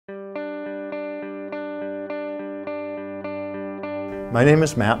My name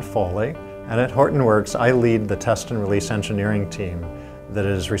is Matt Foley, and at Hortonworks I lead the test and release engineering team that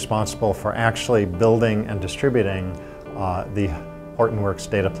is responsible for actually building and distributing the Hortonworks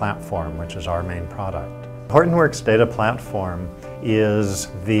Data Platform, which is our main product. Hortonworks Data Platform is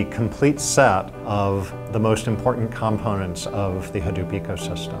the complete set of the most important components of the Hadoop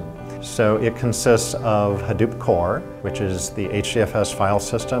ecosystem. So it consists of Hadoop Core, which is the HDFS file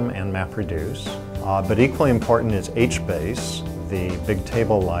system and MapReduce. But equally important is HBase, the big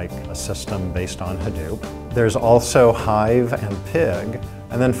table-like system based on Hadoop. There's also Hive and Pig.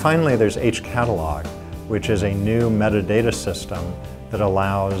 And then finally there's HCatalog, which is a new metadata system that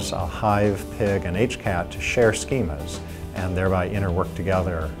allows Hive, Pig, and HCat to share schemas and thereby interwork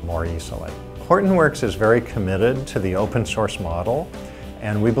together more easily. Hortonworks is very committed to the open source model,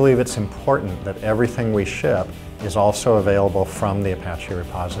 and we believe it's important that everything we ship is also available from the Apache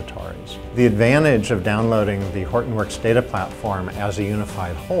repositories. The advantage of downloading the Hortonworks Data Platform as a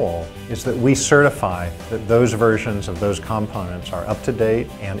unified whole is that we certify that those versions of those components are up to date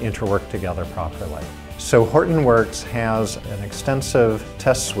and interwork together properly. So Hortonworks has an extensive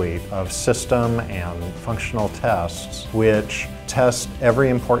test suite of system and functional tests which test every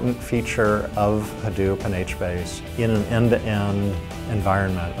important feature of Hadoop and HBase in an end-to-end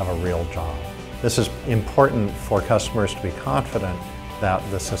environment of a real job. This is important for customers to be confident that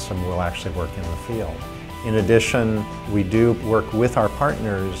the system will actually work in the field. In addition, we do work with our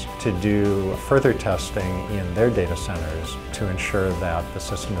partners to do further testing in their data centers to ensure that the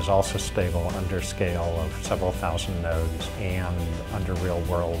system is also stable under scale of several thousand nodes and under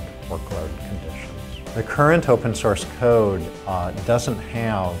real-world workload conditions. The current open source code doesn't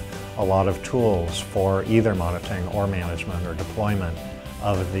have a lot of tools for either monitoring or management or deployment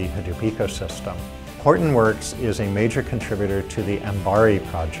of the Hadoop ecosystem. Hortonworks is a major contributor to the Ambari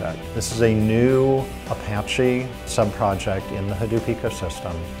project. This is a new Apache subproject in the Hadoop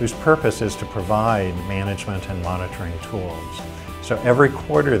ecosystem whose purpose is to provide management and monitoring tools. So every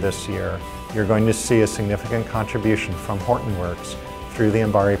quarter this year, you're going to see a significant contribution from Hortonworks through the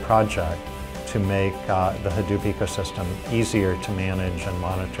Ambari project to make the Hadoop ecosystem easier to manage and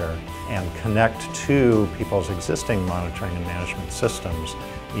monitor and connect to people's existing monitoring and management systems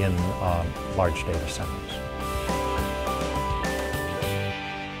in large data centers.